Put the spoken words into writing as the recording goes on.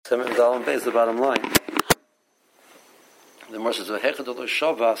Tamim Dalam Beis, the bottom line. The Gemara says,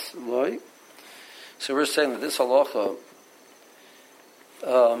 Shavas loy. So we're saying that this halacha,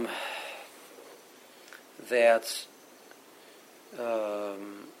 that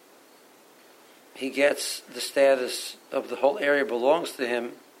he gets the status of the whole area belongs to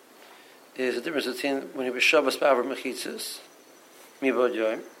him, is the difference between when he was Shabbos Ba'avar Mechitzes, Mibod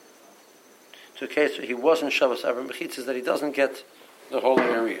Yoim, to a case where he wasn't Shabbos Ba'avar Mechitzes, that he doesn't get the whole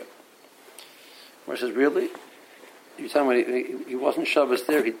area. Where it says, really? You're telling me he wasn't Shabbos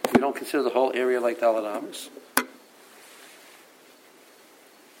there, we don't consider the whole area like Daled Amos?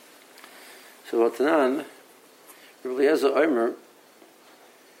 So Vatanan, Rabbi Eliezer Omer,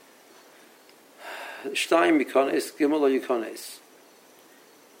 Shtayim Yikones, Gimel Yikones.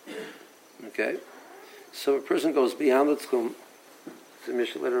 Okay? So a person goes beyond the Tchum, the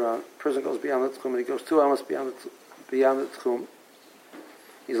Mishnah later on, a person goes beyond the Tchum, and he goes 2 Amos beyond the Tchum,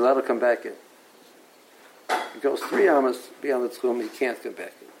 he's allowed to come back in. He goes 3 Amos beyond the Tchum, he can't come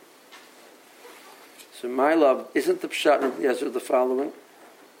back in. So my love, isn't the Pshat in Rabbi Eliezer the following?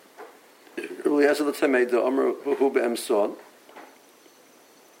 Rabbi Eliezer the Tameid, the Omer Hu Be'em Son.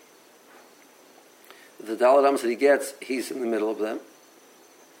 The Daled Amos that he gets, he's in the middle of them.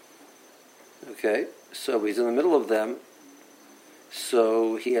 Okay, so he's in the middle of them,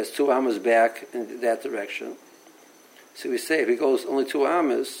 so he has 2 Amos back in that direction. So we say if he goes only 2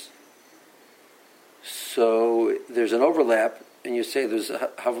 Amos, so there's an overlap, and you say there's a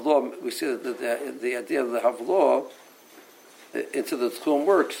Havlah. We see that the idea of the Havlah into the Tchum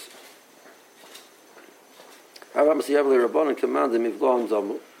works. So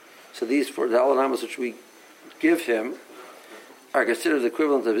these 4 Daled Amos which we give him are considered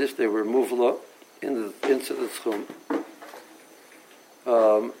equivalent of if they were muvla into the Tchum.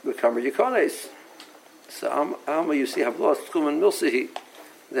 Become Yikones. So Alma, you see, have lost Tchum and Milsihi,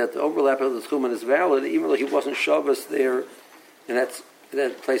 that the overlap of the Tchum is valid, even though he wasn't Shabbos there, and that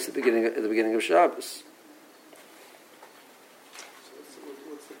place at the beginning of Shabbos. So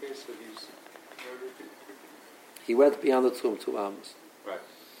what's the case of these? He went beyond the Tchum 2 Amos. Right.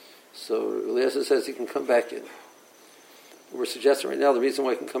 So Eliezer says he can come back in. We're suggesting right now the reason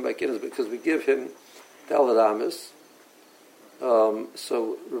why he can come back in is because we give him Daled Amos.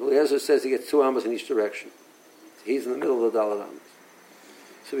 So Eliezer says he gets 2 Amos in each direction. He's in the middle of the Daled Amos.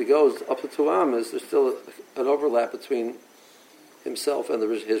 So he goes up to 2 Amos. There's still an overlap between himself and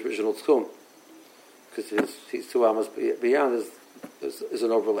his original Tchum, because he's 2 Amos beyond is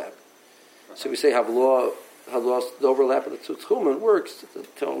an overlap. So we say have lost the overlap of the 2 Tchum works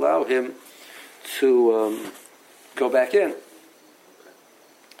to allow him to go back in,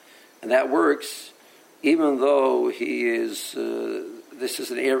 and that works even though he is. This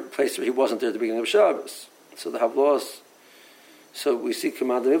is an place where he wasn't there at the beginning of Shabbos. So the Havlos. So we see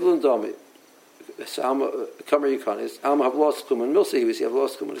command of Ivlin Domi. So Alma Kamer Yikonis. Alma Havlos Kuman Milsi. We see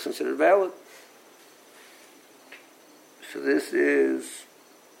Havlos Kuman is considered valid. So this is.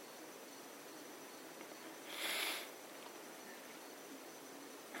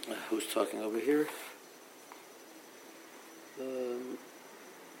 Who's talking over here?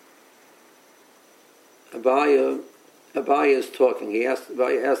 Abaya is talking.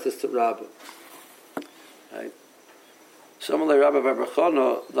 Abaya asked this to Rabba. Right? Someone like Rabba Bar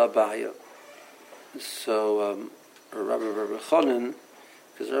Bechana Abaya. So Rabba Bar Bechanan,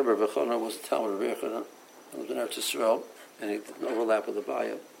 because Rabba Bar Bechana was the Talmud of Rechana, and lived in Eretz Yisrael, and he didn't overlap with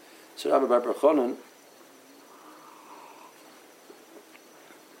Abaya. So Rabba Bar Bechanan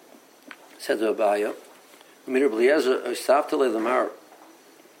said to Abaya,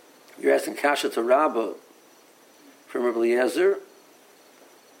 you're asking Kasha to Rabba from Rabbi Eliezer.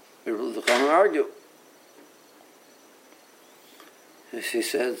 Rabbi Eliezer argue. And she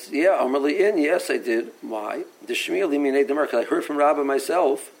says, yeah, I'm really in. Yes, I did. Why? The Shmiel Liminei Demar, because I heard from Rabba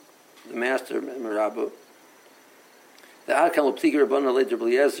myself, the master Rabba, the Akan Loptigi Rabban Alei Rabbi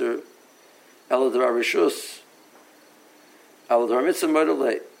Eliezer, Eladar Rishus, Eladar Mitzvah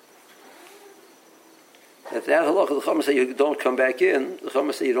Mordalei. That halacha, the Chama say you don't come back in. The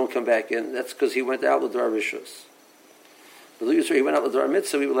Chama say you don't come back in. That's because he went out l'dvar rishus. The Luger he went out l'dvar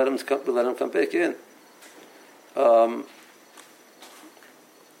mitzvah. We would let him come back in.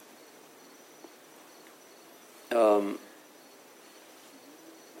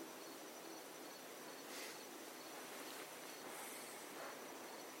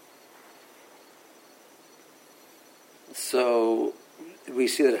 So we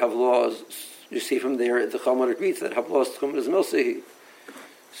see that have laws. You see from there, the Chama agrees that Havlos Tchum is Milsihi.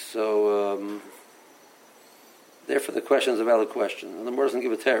 So, therefore, the question is a valid question. And the Gemara doesn't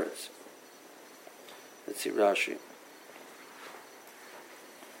give a teretz. Let's see Rashi.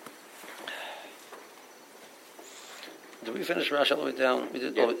 Did we finish Rashi all the way down? We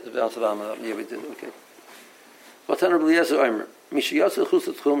did the balance of Amma. Yeah, we did. Okay. What's on Rabbi Eliezer Omer? Mishiyotzel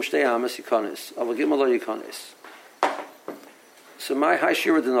chusat tchum shtei amas yikonis. Avagim lo yikonis. So my high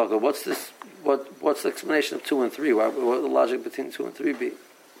shira denoga. What's this? What's the explanation of 2 and 3? What would the logic between 2 and 3 be?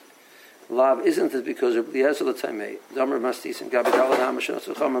 Lav isn't it because Rabbi Eliezer the Taimei, Domer Mastis and Gabi Dalad Hamashon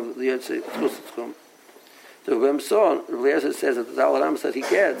Tzucham of the Yotze chusat tchum. The Rebbe Son, Rabbi Eliezer says that the Dalad Amas that he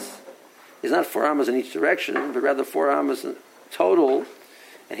gets is not 4 amas in each direction, but rather 4 amas in total,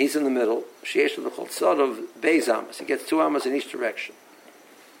 and he's in the middle. Sheesh the Cholzot of Beis amas. He gets 2 amas in each direction.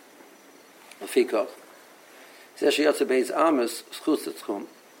 Lefikach. Says Sheyotze Beis amas schus tzchum.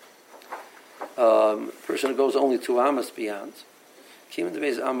 Person who goes only 2 amas beyond. Kim the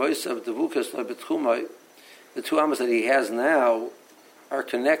Beis amos of devukas lo betchumai. The 2 amas that he has now are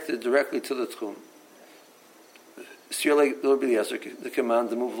connected directly to the tchum. The command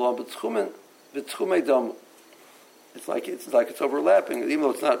to move law, but it's like it's overlapping, even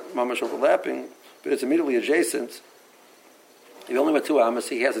though it's not mamash overlapping, but it's immediately adjacent. If you only went 2 amas,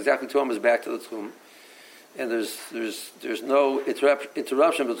 he has exactly 2 amas back to the tchum, and there's no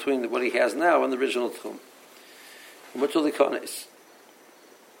interruption between what he has now and the original tchum. Which are the kones?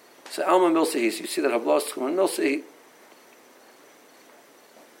 So alma milsehi, you see that havlos tchum and milsehi.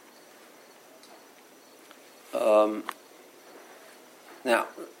 Now,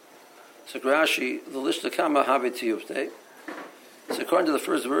 so Rashi, the list of kama habitiyufte. So according to the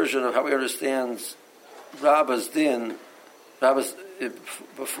first version of how he understands Rabba's din, Rabba's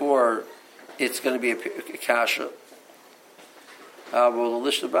before it's going to be a kasha. Well, the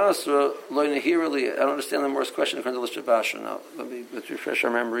list of basra loy nehirali. I don't understand the Morse question according to the list of basra. Now, let's refresh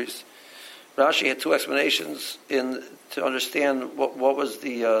our memories. Rashi had 2 explanations to understand what was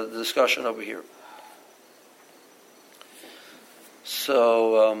the discussion over here.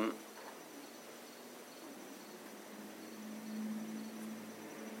 So,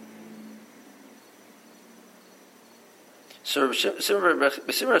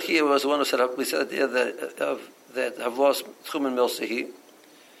 Simra Chia was the one who said we said the idea that have lost Tchumen Milsehi,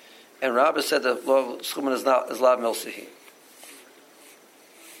 and Rabbah said that Tchumen is Lav Milsehi.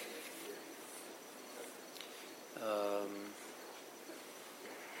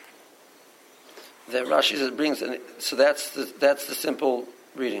 That Rashi brings, so that's the simple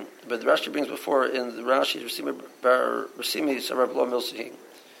reading. But the Rashi brings before in the Rashi Rasimi Sarab Lo Milsehi,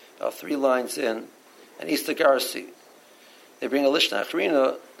 about 3 lines in, and Easter Garsi. They bring a Lishna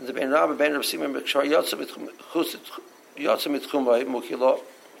Achrina, the Ben Rabba Ben Rasimi Mekshar Yotza Mitchumai Mukilo,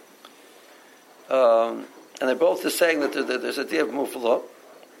 and they're both just saying that there's a idea of Mufalo.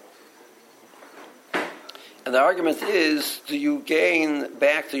 And the argument is, do you gain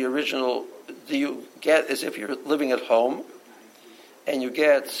back to your original? Do you get as if you're living at home, and you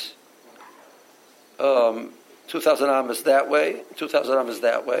get 2,000 amas that way, 2,000 amas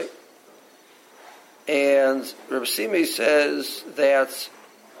that way, and Rabbi Simi says that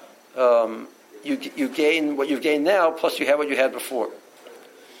you gain what you've gained now, plus you have what you had before.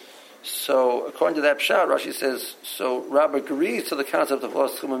 So according to that pshat, Rashi says, so Rabbi agrees to the concept of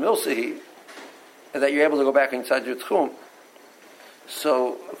lost tchum and milsehi, and that you're able to go back inside your tchum.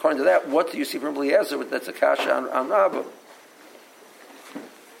 So, according to that, what do you see from Eliezer that's a kasha on Rabbah?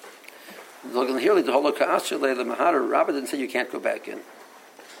 Rabbah didn't say you can't go back in.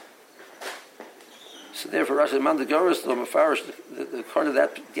 So therefore, Rashi Mandagoris, the according to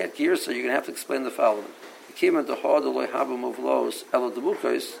that get gear, so you're going to have to explain the following.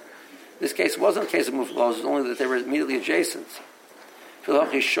 This case wasn't a case of muflos, it's only that they were immediately adjacent. So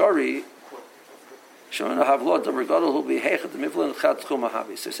it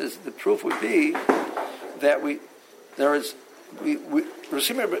says the proof would be that was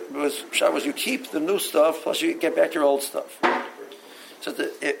you keep the new stuff plus you get back your old stuff. So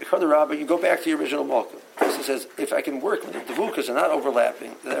according to Rabbah, you go back to your original malka. So it says if I can work with the devukas and not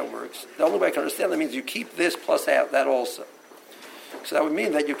overlapping, that works. The only way I can understand that means you keep this plus that also. So that would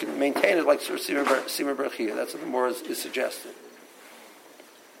mean that you can maintain it like Sima Berachia. That's what the more is suggested.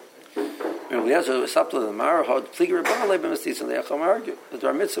 We also supplement the Marahod, Fliger Rabbanaleb and Mastis and the Echam argue. The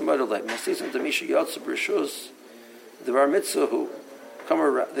Dvar Mitzvah Modeleb, Mastis and the Misha Yotza Brishus, the Dvar Mitzvah who come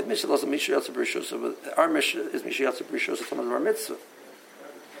around, the Misha loves the Misha Yotza Brishus, but our Misha is Misha Yotza Brishus, the Dvar Mitzvah.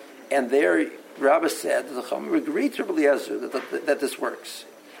 And there, Rabbah said that the Chum agreed to Eliezer that this works.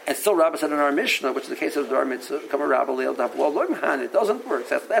 And still Rabbah said in our Mishnah, which is the case of the Dvar Mitzvah, come around, it doesn't work.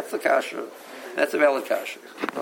 That's the kasha. That's a valid kasha.